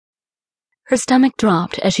Her stomach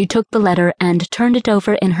dropped as she took the letter and turned it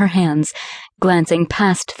over in her hands, glancing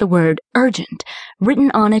past the word urgent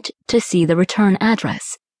written on it to see the return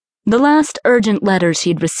address. The last urgent letter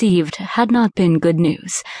she'd received had not been good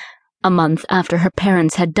news. A month after her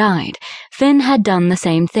parents had died, Finn had done the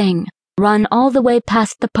same thing, run all the way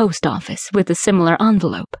past the post office with a similar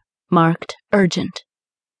envelope, marked urgent.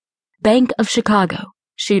 Bank of Chicago,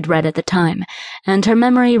 she'd read at the time, and her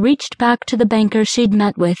memory reached back to the banker she'd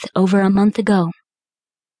met with over a month ago.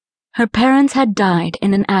 Her parents had died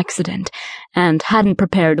in an accident and hadn't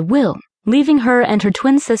prepared a will, leaving her and her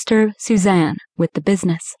twin sister, Suzanne, with the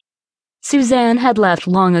business. Suzanne had left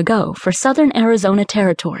long ago for southern Arizona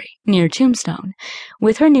Territory, near Tombstone,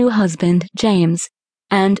 with her new husband, James,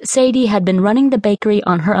 and Sadie had been running the bakery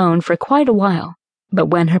on her own for quite a while. But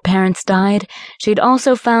when her parents died, she'd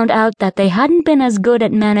also found out that they hadn't been as good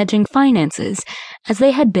at managing finances as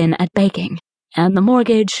they had been at baking, and the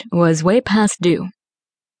mortgage was way past due.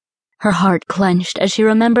 Her heart clenched as she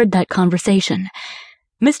remembered that conversation.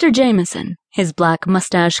 Mr. Jameson, his black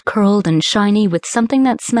mustache curled and shiny with something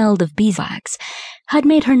that smelled of beeswax, had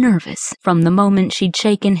made her nervous from the moment she'd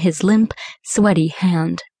shaken his limp, sweaty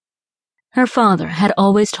hand. Her father had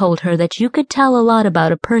always told her that you could tell a lot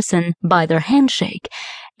about a person by their handshake,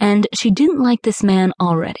 and she didn't like this man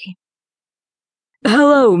already.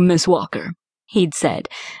 "Hello, Miss Walker," he'd said,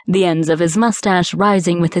 the ends of his mustache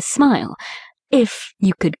rising with his smile, if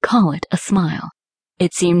you could call it a smile.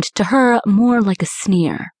 It seemed to her more like a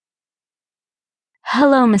sneer.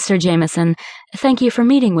 "Hello, Mr. Jameson. Thank you for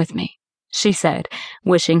meeting with me," she said,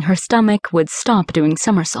 wishing her stomach would stop doing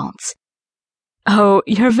somersaults. "Oh,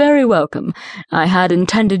 you're very welcome. I had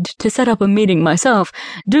intended to set up a meeting myself,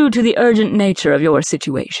 due to the urgent nature of your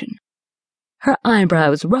situation." Her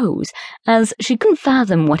eyebrows rose, as she couldn't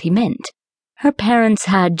fathom what he meant. Her parents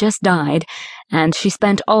had just died, and she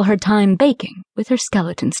spent all her time baking with her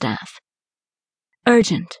skeleton staff.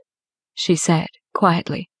 "Urgent," she said,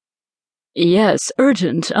 quietly. "Yes,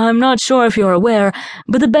 urgent. I'm not sure if you're aware,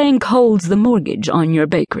 but the bank holds the mortgage on your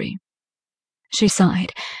bakery." She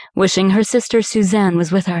sighed, wishing her sister Suzanne was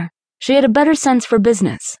with her. She had a better sense for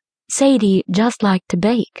business. Sadie just liked to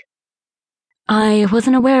bake. "I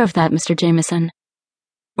wasn't aware of that, Mr. Jameson."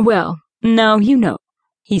 "Well, now you know,"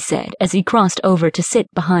 he said as he crossed over to sit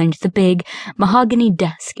behind the big, mahogany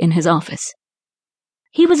desk in his office.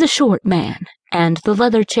 He was a short man, and the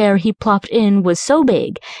leather chair he plopped in was so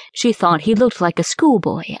big she thought he looked like a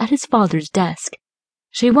schoolboy at his father's desk.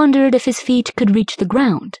 She wondered if his feet could reach the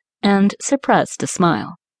ground, and suppressed a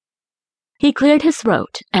smile. He cleared his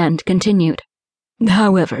throat and continued.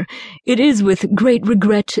 "However, it is with great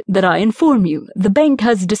regret that I inform you the bank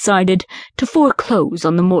has decided to foreclose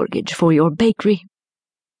on the mortgage for your bakery."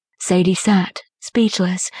 Sadie sat,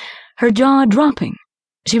 speechless, her jaw dropping.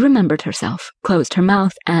 She remembered herself, closed her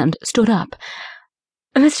mouth, and stood up.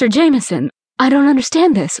 "Mr. Jameson, I don't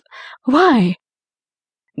understand this. Why?"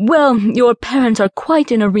 "Well, your parents are quite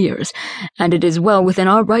in arrears, and it is well within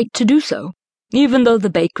our right to do so. Even though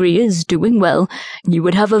the bakery is doing well, you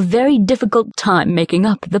would have a very difficult time making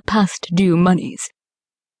up the past due monies."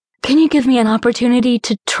 "Can you give me an opportunity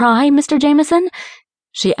to try, Mr. Jameson?"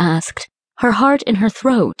 she asked, her heart in her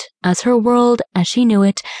throat as her world, as she knew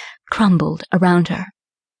it, crumbled around her.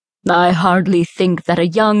 "I hardly think that a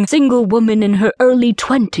young, single woman in her early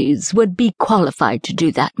 20s would be qualified to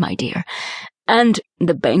do that, my dear. And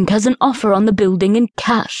the bank has an offer on the building in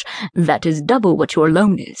cash that is double what your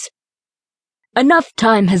loan is. Enough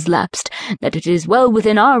time has lapsed that it is well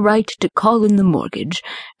within our right to call in the mortgage,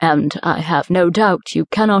 and I have no doubt you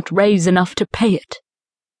cannot raise enough to pay it."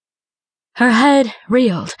 Her head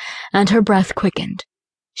reeled, and her breath quickened.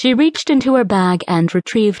 She reached into her bag and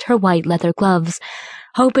retrieved her white leather gloves,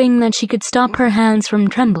 hoping that she could stop her hands from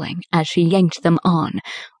trembling as she yanked them on,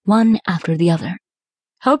 one after the other.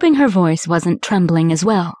 Hoping her voice wasn't trembling as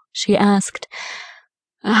well, she asked,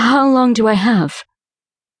 "How long do I have?"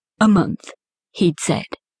 "A month," he'd said,